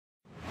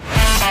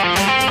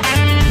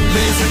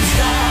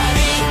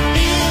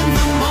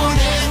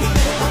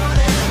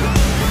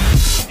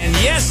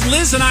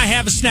Liz and I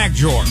have a snack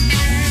drawer.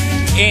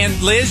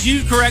 And Liz,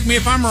 you correct me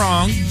if I'm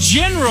wrong.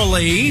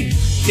 Generally,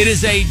 it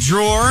is a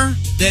drawer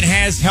that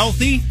has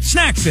healthy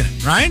snacks in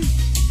it, right?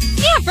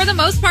 Yeah, for the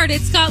most part,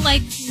 it's got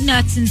like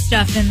nuts and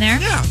stuff in there.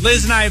 Yeah,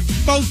 Liz and I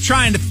both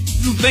trying to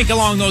think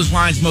along those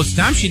lines most of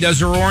the time. She does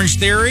her Orange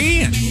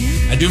Theory, and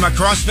I do my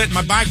CrossFit and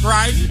my bike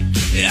ride.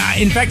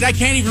 In fact, I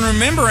can't even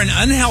remember an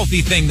unhealthy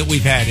thing that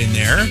we've had in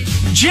there.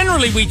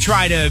 Generally, we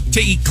try to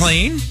eat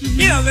clean.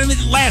 You know,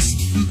 the last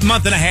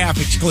month and a half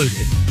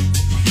excluded.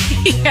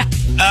 Yeah.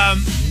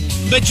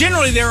 But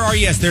generally,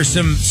 there's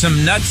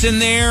some nuts in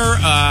there.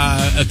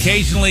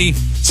 Occasionally,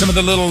 some of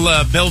the little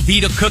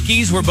Belvita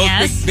cookies. We're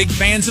both big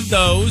fans of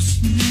those.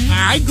 Mm-hmm.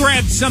 I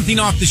grabbed something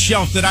off the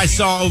shelf that I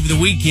saw over the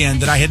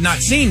weekend that I had not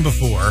seen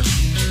before.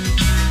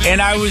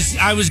 And I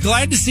was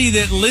glad to see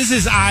that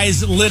Liz's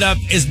eyes lit up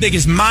as big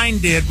as mine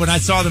did when I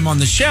saw them on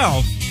the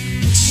shelf.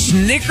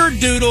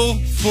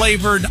 Snickerdoodle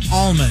flavored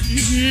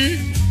almonds.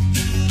 Mm-hmm.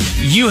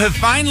 You have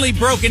finally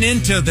broken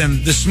into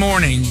them this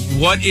morning.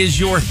 What is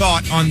your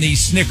thought on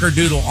these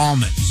Snickerdoodle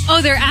almonds?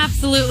 Oh, they're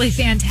absolutely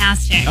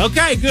fantastic.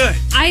 Okay, good.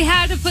 I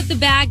had to put the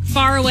bag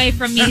far away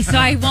from me so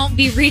I won't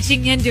be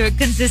reaching into it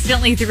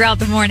consistently throughout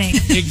the morning.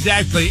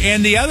 Exactly.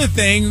 And the other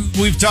thing,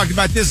 we've talked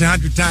about this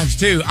 100 times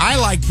too, I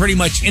like pretty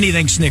much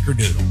anything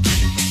Snickerdoodle.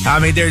 I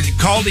mean,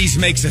 Caldi's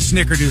makes a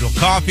Snickerdoodle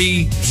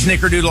coffee,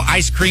 Snickerdoodle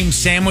ice cream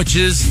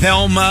sandwiches,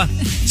 Thelma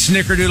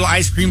Snickerdoodle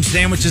ice cream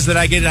sandwiches that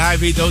I get at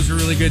Hy-Vee. Those are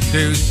really good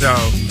too. So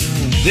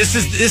this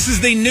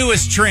is the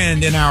newest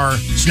trend in our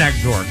snack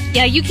drawer.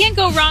 Yeah, you can't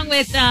go wrong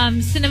with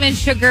cinnamon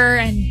sugar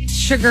and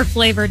sugar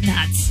flavored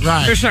nuts.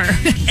 Right. For sure.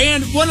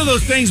 And one of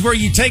those things where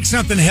you take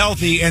something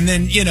healthy and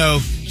then,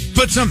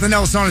 put something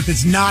else on it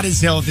that's not as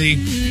healthy.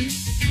 Mm-hmm.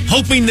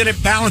 Hoping that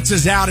it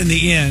balances out in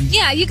the end.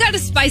 Yeah, you got to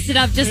spice it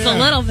up just a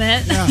little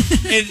bit. Yeah.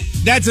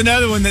 That's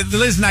another one that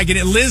Liz and I get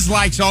it. Liz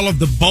likes all of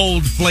the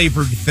bold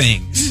flavored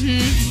things.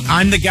 Mm-hmm.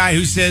 I'm the guy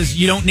who says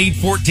you don't need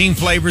 14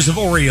 flavors of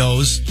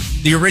Oreos.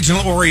 The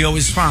original Oreo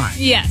is fine.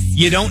 Yes.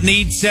 You don't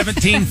need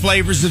 17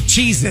 flavors of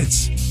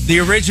Cheez-Its. The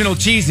original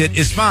Cheez-It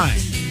is fine.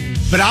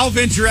 But I'll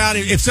venture out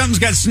if something's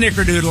got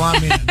Snickerdoodle,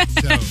 I'm in.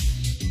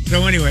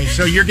 So anyway,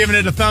 so you're giving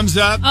it a thumbs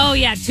up? Oh,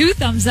 yeah, 2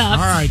 thumbs up. All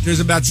right, there's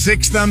about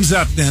 6 thumbs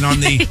up then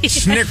on the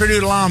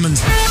Snickerdoodle almonds.